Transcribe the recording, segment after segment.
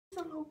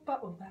Allihopa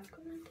och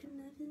välkommen till en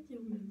ny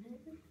video med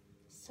mig,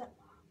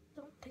 Selma.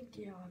 Då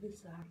tänkte jag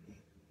visa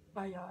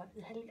vad jag gör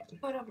i helgen.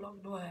 Förra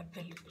vlogg då var jag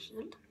väldigt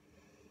förkyld.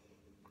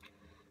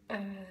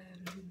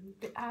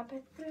 Det är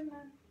bättre,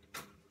 men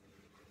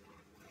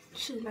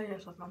kyla gör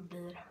så att man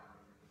blir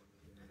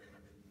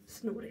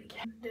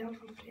snorig. Det är i alla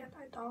fall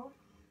fredag idag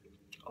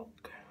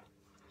och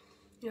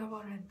jag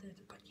har hämtat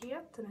ett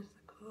paket till nästa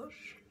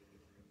kurs.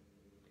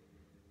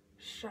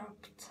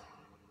 Köpt,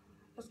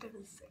 jag ska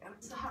visa er.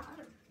 Så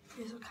här.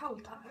 Det är så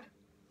kallt här,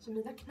 så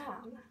mina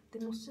knän, det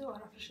måste ju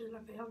vara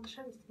förkyla för jag har inte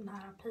känt den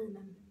här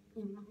painen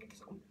innan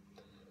liksom.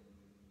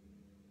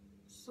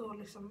 Så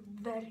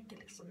liksom verkar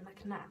liksom mina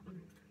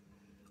knän.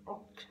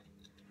 Och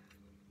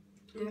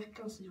i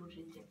veckan så gjorde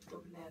det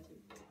jätteont när jag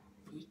typ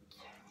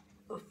gick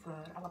upp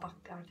för alla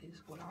backar till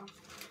skolan.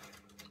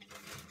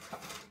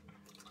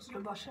 Så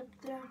då bara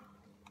köpte jag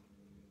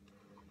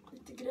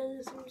lite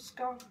grejer som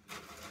ska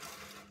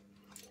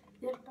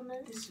hjälpa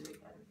mig. Det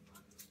suger.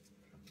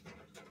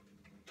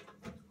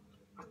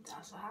 Det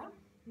är så här,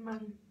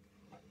 men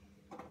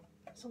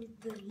som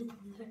det är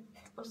livet.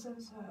 Och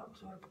sen så har jag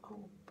också varit på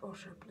Coop och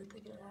köpt lite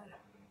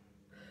grejer.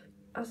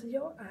 Alltså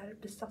jag är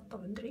besatt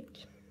av en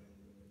dryck.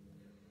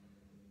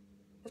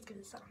 Jag ska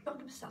visa. Jag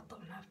är besatt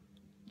av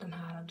den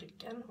här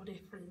drycken och det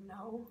är Free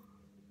No.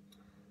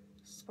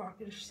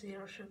 Sparkling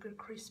Zero Sugar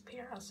Crisp.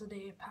 Alltså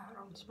det är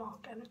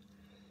päronsmaken.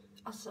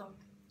 Alltså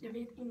jag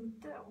vet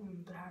inte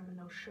om det här med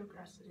no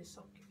sugar, alltså det är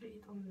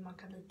sockerfritt, om man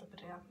kan lita på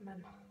det,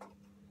 men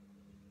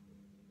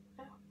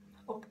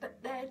och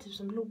det är typ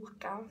som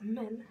Loka,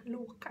 men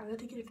Loka, jag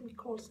tycker det är för mycket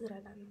kolsyra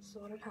i den,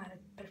 så den här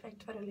är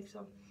perfekt för den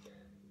liksom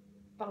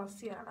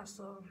balanserar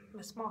alltså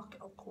med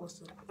smaken och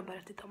kolsyra. Jag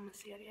börjar titta om en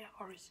serie,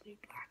 Orange New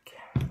Black,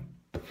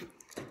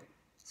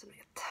 som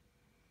vet.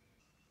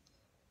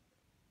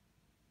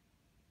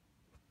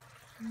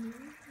 Nu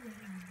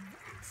är jag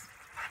med,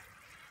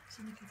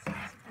 så ni kan se så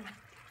är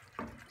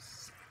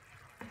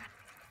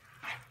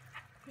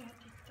jag har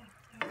tittat,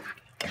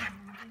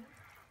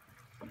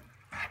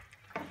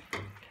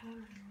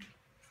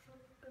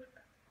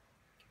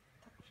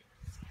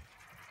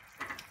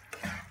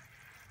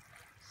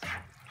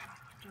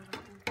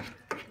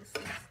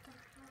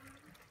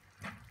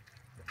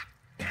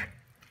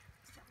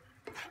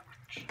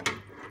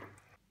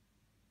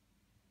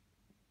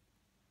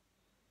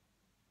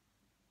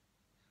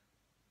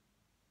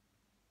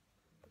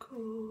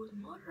 god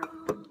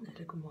morgon,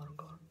 eller god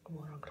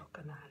morgon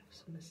klockan är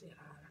som ni ser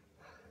här.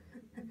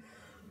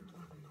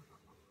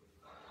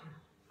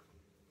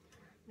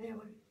 När jag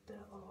var ute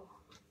och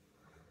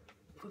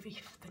på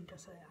vift tänkte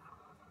jag säga.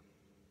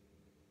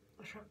 Jag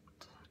har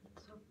köpt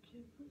lite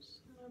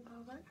soppljus när jag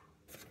behöver.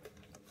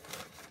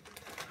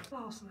 Jag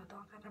har sådana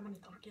dagar där man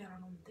inte orkar göra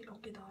någonting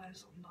och idag är en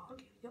sån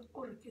dag. Jag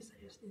orkar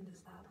seriöst inte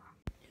städa.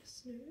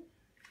 Just nu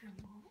är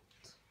jag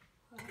mat.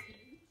 Här är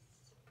ris.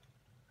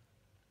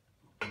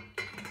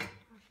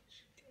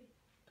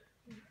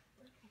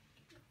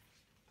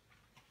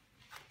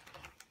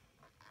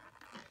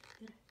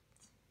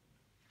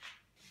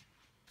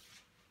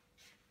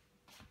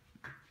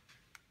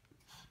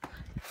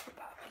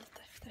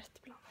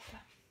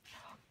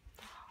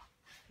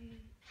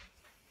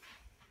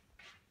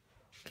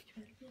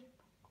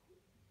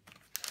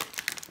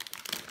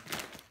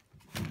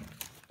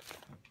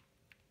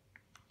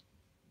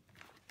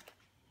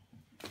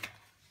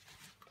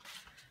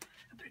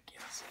 Jag brukar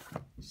göra så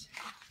här.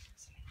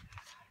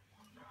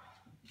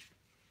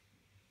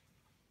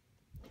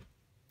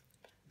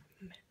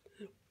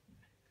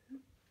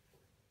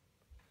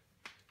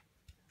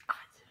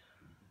 Aj.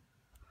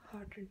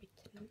 Hörde du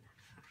mitt knä?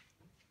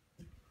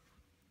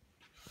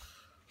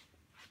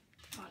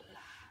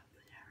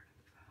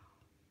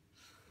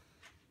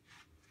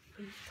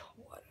 Mitt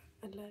hår,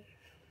 eller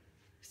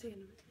ser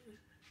ni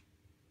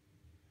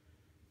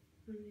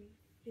min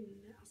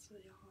finne, alltså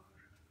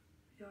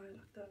jag har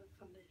lagt över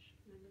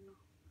foundationen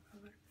och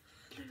över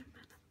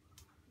lumen.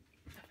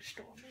 Jag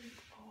förstår mig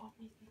inte på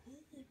min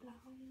hy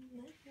ibland,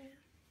 nej.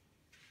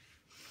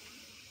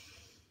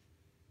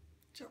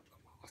 Jävla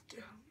mat,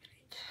 jag är hungrig.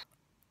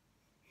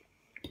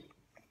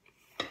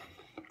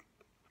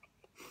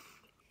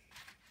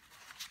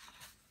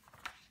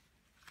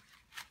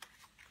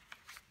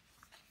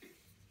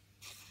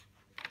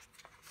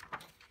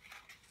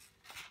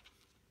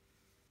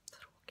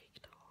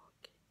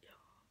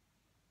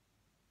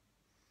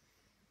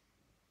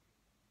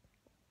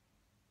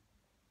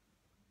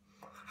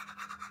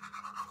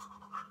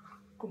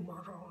 God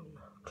morgon.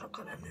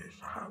 Klockan är nu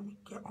så här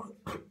mycket.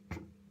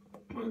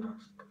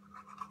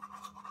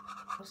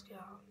 Då ska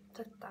jag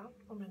tvätta,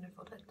 om jag nu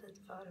fått rätt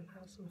tid för den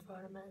här som är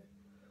före mig.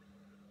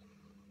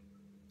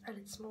 Är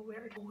lite små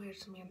weird. Weird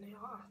så menar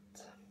jag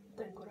att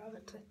den går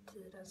över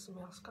tvätttiden som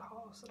jag ska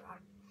ha och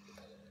sådär.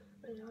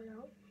 Men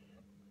ja.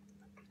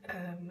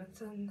 Men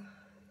sen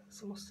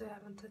så måste jag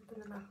även tvätta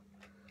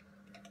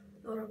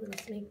några av mina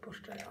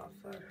sminkborstar idag,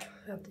 för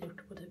jag har inte gjort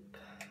det på typ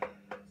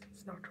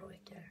snart 2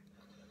 veckor.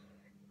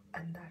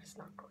 En där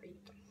snart går in.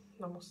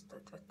 Man måste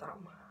tvätta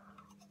dem.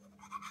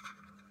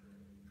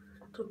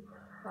 Typ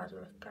varje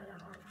vecka i alla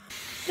fall.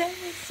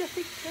 Yes, jag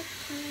fick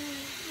tvättning!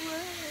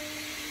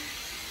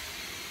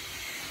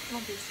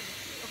 Man blir så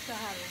lycklig. Och det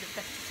här är det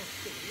bästa som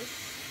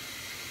finns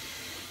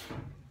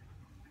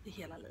i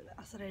hela livet.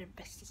 Alltså det är det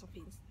bästa som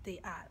finns. Det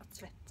är att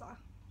tvätta.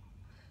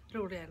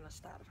 Roligare än att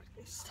städa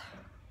faktiskt.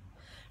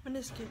 Men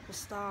nu ska jag ut på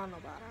stan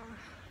och bara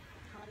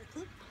ha det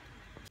typ.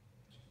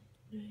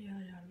 Nu gör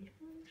jag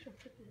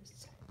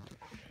köpvis.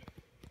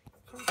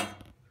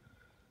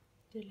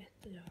 Det är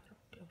lätt att göra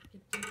och jag orkar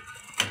inte.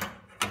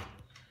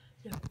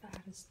 Jag har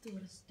världens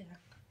stora stek.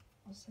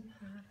 Och sen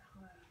här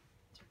har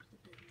jag tryckt i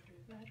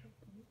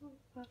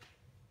bilruvor.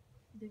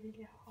 Det vill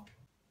jag ha.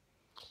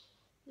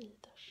 Vi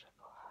duschar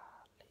på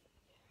härlig.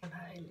 Den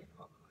här helgen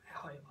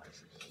har ju varit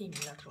så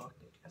himla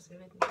tråkig. Alltså jag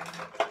vet inte om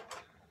jag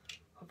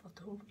har fått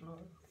ihop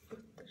någon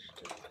butters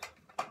typ.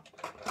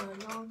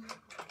 Jag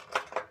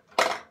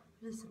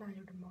visade när jag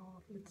gjorde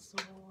mat lite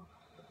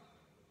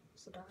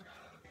sådär.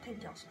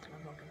 Tänkte jag så till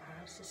vloggen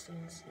här så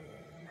syns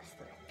vi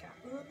nästa vecka.